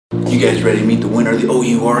You guys ready to meet the winner of the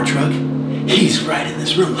O.U.R. truck? He's right in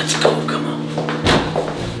this room. Let's go, come on.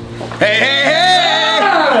 Hey, hey,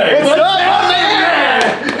 hey! What's up,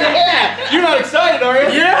 man? Yeah! You're not excited, are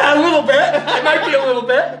you? Yeah, a little bit. I might be a little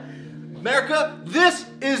bit. America, this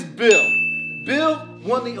is Bill. Bill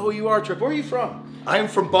won the O.U.R. trip. Where are you from? I'm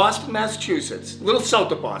from Boston, Massachusetts. A little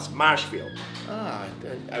south of Boston, Marshfield. Ah,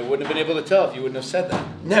 I wouldn't have been able to tell if you wouldn't have said that.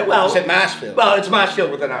 No, well, You said Marshfield. Well, it's Marshfield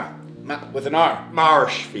with an R. With an R.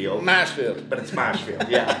 Marshfield. Marshfield. But it's Marshfield,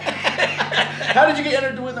 yeah. How did you get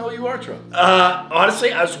entered to win the O.U.R. truck?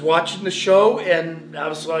 Honestly, I was watching the show and I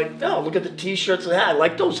was like, oh, look at the t-shirts and hats. I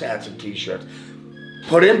like those hats and t-shirts.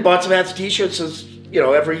 Put in, bought some hats and t-shirts. Says, you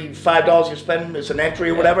know, every $5 you spend is an entry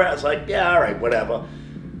or whatever. I was like, yeah, all right, whatever.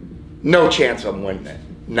 No chance I'm winning it.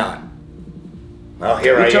 None. Well,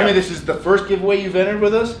 here I am. You tell me this is the first giveaway you've entered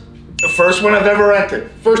with us? The first one I've ever entered.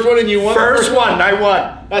 First one and you won? First one, I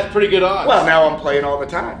won. That's pretty good odds. Well, now I'm playing all the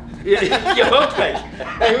time. You hooked me.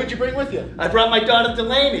 Hey, who'd you bring with you? I brought my daughter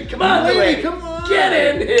Delaney. Come on, Delaney. Come on. Get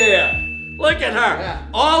in here. Look at her. Yeah.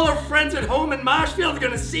 All her friends at home in Marshfield are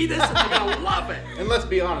going to see this and they're going to love it. And let's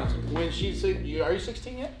be honest, when she's, are you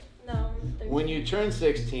 16 yet? No. When you turn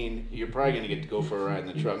 16, you're probably going to get to go for a ride in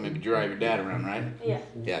the truck, maybe drive your dad around, right? Yeah.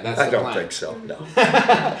 Yeah, that's I the don't plan. think so, no.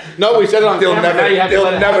 No, we said it on They'll camera. Now you have to they'll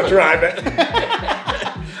let it never happen. drive it.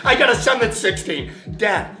 I got a son that's 16.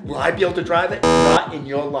 Dad, will I be able to drive it? Not in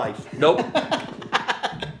your life. Nope.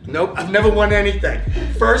 Nope, I've never won anything.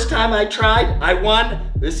 First time I tried, I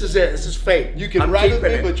won. This is it, this is fate. You can I'm ride with me,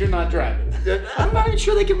 keeping it. but you're not driving. I'm not even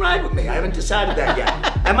sure they can ride with me. I haven't decided that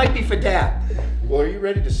yet. I might be for Dad. Well, are you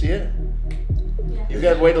ready to see it? Yeah. You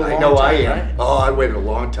got to wait a long time, I know I am. right? Oh, I waited a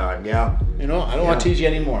long time, yeah. You know, I don't want to tease you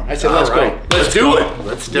anymore. I said, All let's right. go. Let's do it.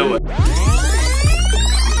 Let's do it.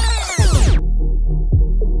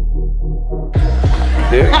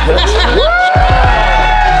 There it goes.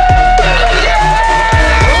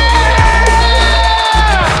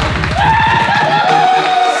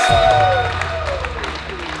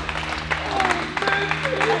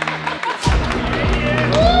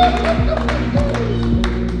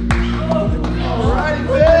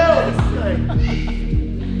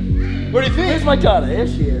 What do you think? Here's my daughter. Here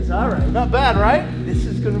she is. All right. Not bad, right? This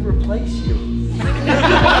is going to replace you.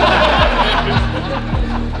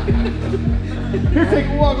 Here, take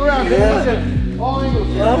a walk around. Yeah. All angles.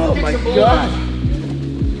 Oh my gosh.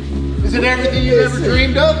 Is it everything you ever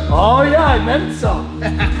dreamed of? Oh yeah, I meant so.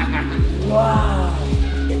 Wow.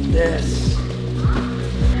 Look at this.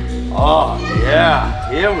 Oh yeah.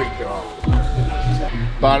 Here we go.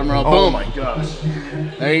 Bottom row. Oh Boom. my gosh.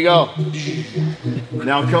 There you go.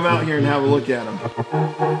 Now come out here and have a look at them.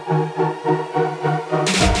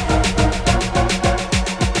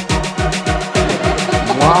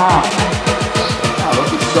 Wow. Wow,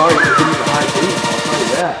 look at sorry for giving you the high beat. I'll tell you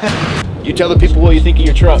that. You tell the people what you think of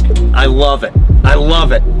your truck. I love it. I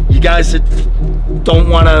love it. You guys that don't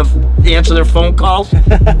want to answer their phone calls,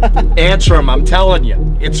 answer them. I'm telling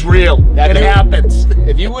you, it's real. It happens.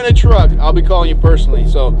 If you win a truck, I'll be calling you personally.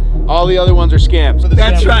 So all the other ones are scams.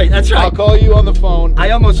 That's right. That's right. I'll call you on the phone. I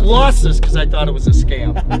almost lost this because I thought it was a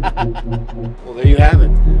scam. Well, there you have it.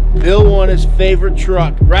 Bill won his favorite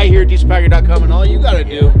truck right here at DeSpiker.com, and all you got to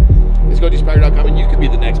do is go to DeSpiker.com and you could be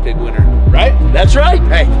the next big winner, right? That's right.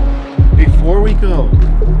 Hey, before we go,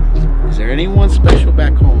 is there anyone special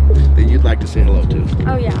back home that you'd like to say hello to?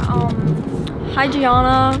 Oh yeah. Hi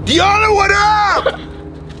Gianna. Deanna, what up?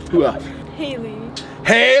 Who else? Haley.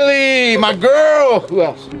 Haley, my girl. Who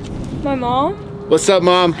else? My mom. What's up,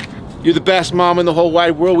 Mom? You're the best mom in the whole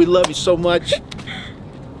wide world. We love you so much.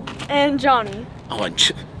 And Johnny. Oh, and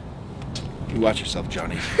you watch yourself,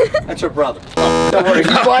 Johnny. That's her brother. Oh, don't worry.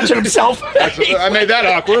 He's watching himself. I made that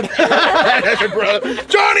awkward. That's your brother.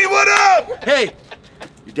 Johnny, what up? Hey,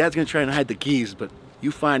 your dad's gonna try and hide the keys, but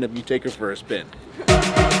you find him, you take her for a spin.